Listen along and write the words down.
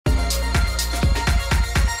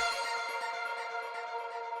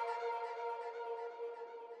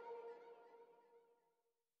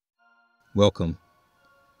Welcome.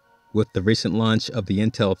 With the recent launch of the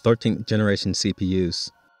Intel 13th generation CPUs,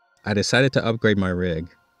 I decided to upgrade my rig.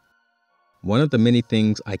 One of the many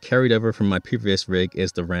things I carried over from my previous rig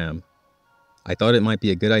is the RAM. I thought it might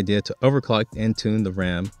be a good idea to overclock and tune the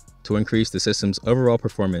RAM to increase the system's overall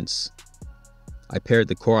performance. I paired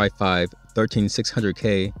the Core i5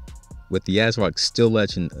 13600K with the ASRock Steel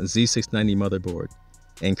Legend Z690 motherboard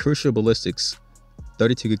and Crucial Ballistics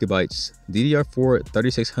 32GB DDR4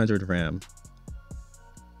 3600 RAM.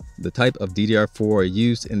 The type of DDR4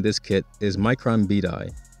 used in this kit is Micron B-Die.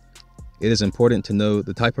 It is important to know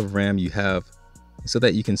the type of RAM you have so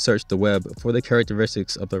that you can search the web for the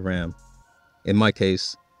characteristics of the RAM. In my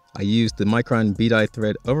case, I used the Micron B-Die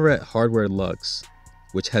thread over at Hardware Lux,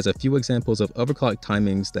 which has a few examples of overclock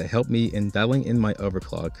timings that help me in dialing in my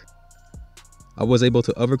overclock. I was able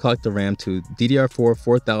to overclock the RAM to DDR4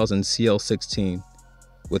 4000 CL16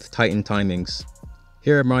 with Titan timings.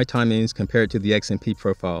 Here are my timings compared to the XMP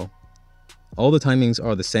profile. All the timings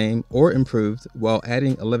are the same or improved while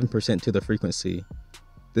adding 11% to the frequency.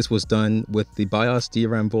 This was done with the BIOS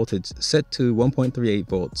DRAM voltage set to 1.38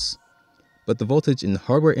 volts, but the voltage in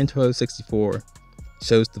Hardware Intro 64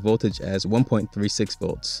 shows the voltage as 1.36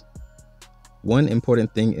 volts. One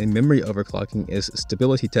important thing in memory overclocking is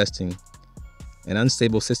stability testing. An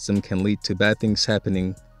unstable system can lead to bad things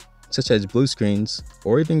happening, such as blue screens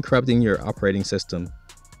or even corrupting your operating system.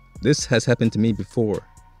 This has happened to me before.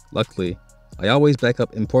 Luckily, I always back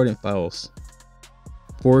up important files.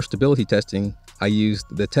 For stability testing, I used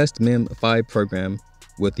the TestMem5 program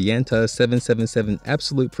with the ANTA 777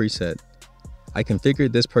 Absolute preset. I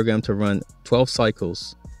configured this program to run 12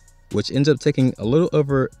 cycles, which ends up taking a little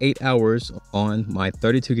over 8 hours on my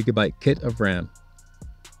 32GB kit of RAM.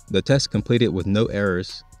 The test completed with no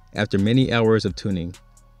errors after many hours of tuning.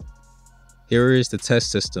 Here is the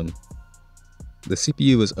test system. The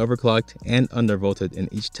CPU is overclocked and undervolted in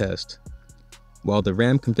each test, while the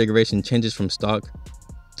RAM configuration changes from stock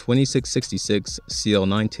 2666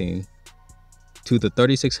 CL19 to the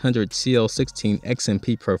 3600 CL16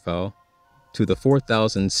 XMP profile to the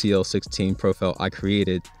 4000 CL16 profile I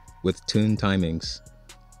created with tuned timings.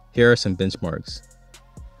 Here are some benchmarks.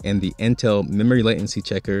 In the Intel memory latency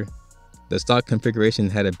checker, the stock configuration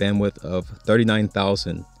had a bandwidth of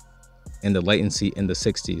 39,000 and the latency in the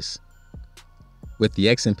 60s. With the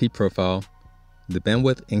XMP profile, the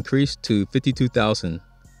bandwidth increased to 52,000,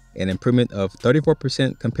 an improvement of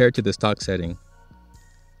 34% compared to the stock setting,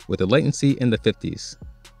 with a latency in the 50s.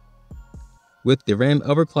 With the RAM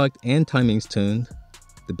overclocked and timings tuned,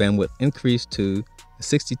 the bandwidth increased to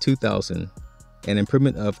 62,000, an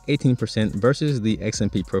improvement of 18% versus the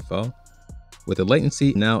XMP profile, with the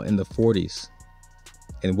latency now in the 40s.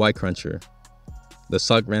 In Y-Cruncher, the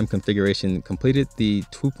stock RAM configuration completed the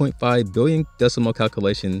 2.5 billion decimal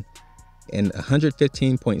calculation in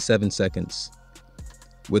 115.7 seconds.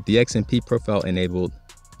 With the XMP profile enabled,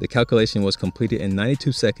 the calculation was completed in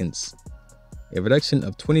 92 seconds, a reduction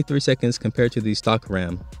of 23 seconds compared to the stock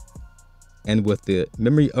RAM. And with the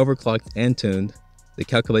memory overclocked and tuned, the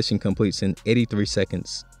calculation completes in 83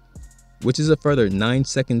 seconds, which is a further 9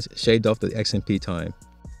 seconds shaved off the XMP time.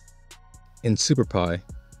 In SuperPi,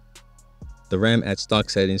 the RAM at stock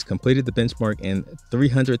settings completed the benchmark in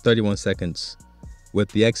 331 seconds.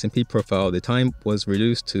 With the XMP profile, the time was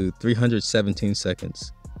reduced to 317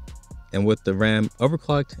 seconds. And with the RAM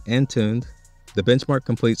overclocked and tuned, the benchmark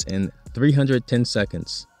completes in 310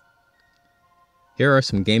 seconds. Here are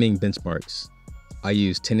some gaming benchmarks. I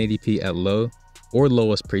used 1080p at low or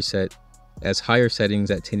lowest preset, as higher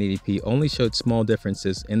settings at 1080p only showed small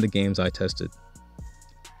differences in the games I tested.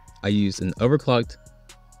 I used an overclocked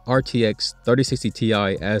RTX 3060 Ti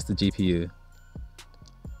as the GPU.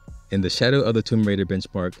 In the Shadow of the Tomb Raider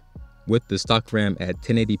benchmark, with the stock RAM at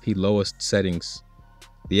 1080p lowest settings,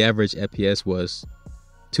 the average FPS was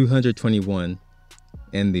 221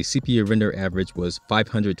 and the CPU render average was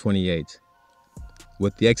 528.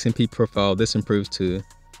 With the XMP profile, this improves to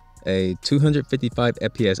a 255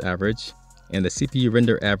 FPS average and the CPU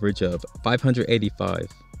render average of 585.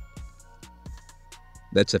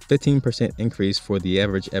 That's a 15% increase for the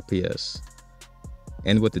average FPS.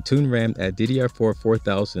 And with the tuned RAM at DDR4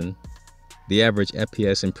 4000, the average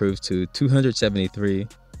FPS improves to 273,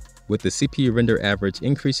 with the CPU render average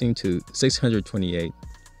increasing to 628.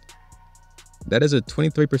 That is a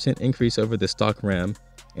 23% increase over the stock RAM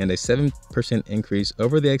and a 7% increase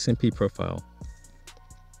over the XMP profile.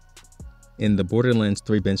 In the Borderlands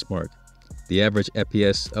 3 benchmark, the average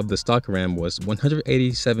FPS of the stock RAM was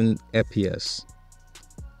 187 FPS.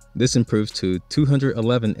 This improves to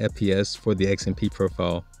 211 FPS for the XMP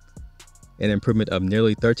profile, an improvement of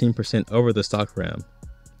nearly 13% over the stock RAM.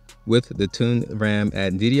 With the tuned RAM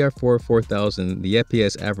at DDR4 4000, the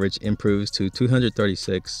FPS average improves to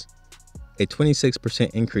 236, a 26%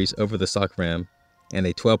 increase over the stock RAM, and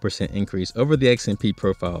a 12% increase over the XMP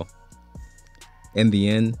profile. In the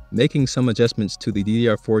end, making some adjustments to the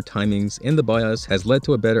DDR4 timings in the BIOS has led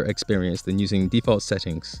to a better experience than using default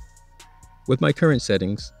settings. With my current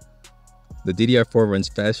settings, the DDR4 runs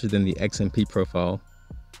faster than the XMP profile,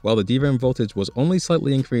 while the DRAM voltage was only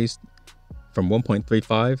slightly increased from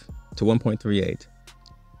 1.35 to 1.38.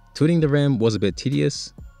 Tuning the RAM was a bit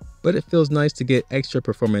tedious, but it feels nice to get extra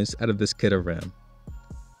performance out of this kit of RAM.